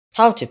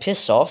How to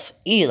piss off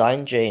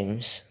Eli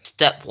James.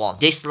 Step 1.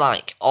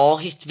 Dislike all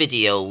his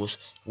videos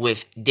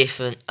with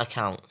different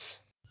accounts.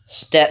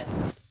 Step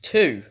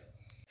 2.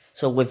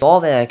 So with all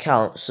their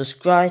accounts,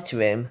 subscribe to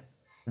him,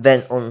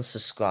 then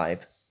unsubscribe.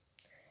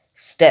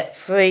 Step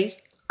 3.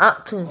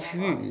 Act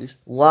confused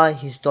why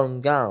he's gone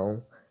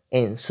down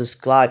in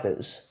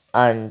subscribers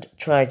and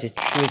try to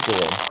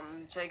trigger him.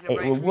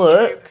 It will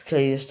work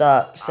because you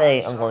start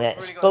saying, I'm going to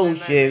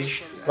expose you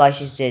like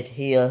he did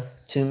here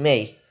to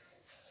me.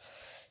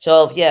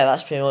 So yeah,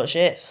 that's pretty much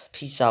it.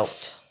 Peace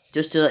out.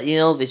 Just to let you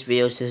know, this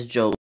video is a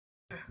joke.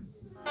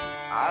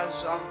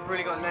 As I've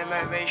really got no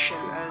motivation,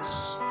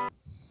 as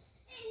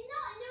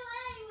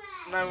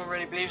no one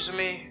really believes in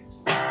me.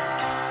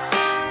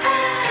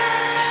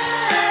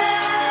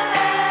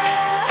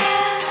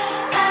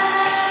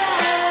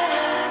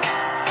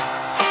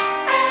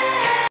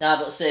 Nah,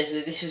 but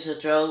seriously, this is a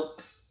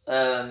joke.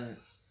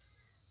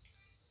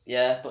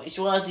 Yeah, but if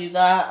you want to do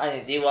that,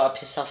 and if you want to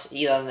piss off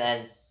Elon,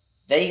 then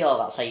there you go,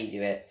 that's how you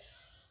do it.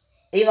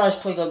 Elon's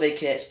probably going to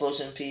make an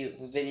explosion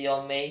video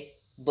on me,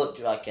 but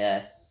do I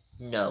care?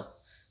 No.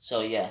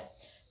 So yeah,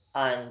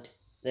 and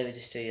let me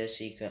just tell you a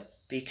secret.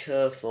 Be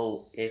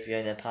careful if you're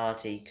in a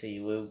party, because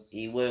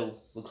he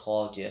will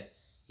record you.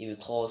 He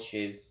records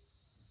you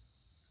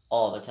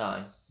all the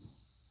time.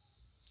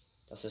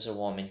 That's just a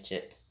warming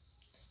tip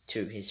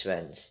to his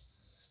friends.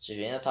 So if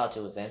you're in a party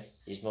with him,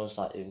 he's most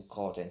likely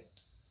recording.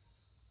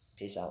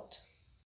 Peace out.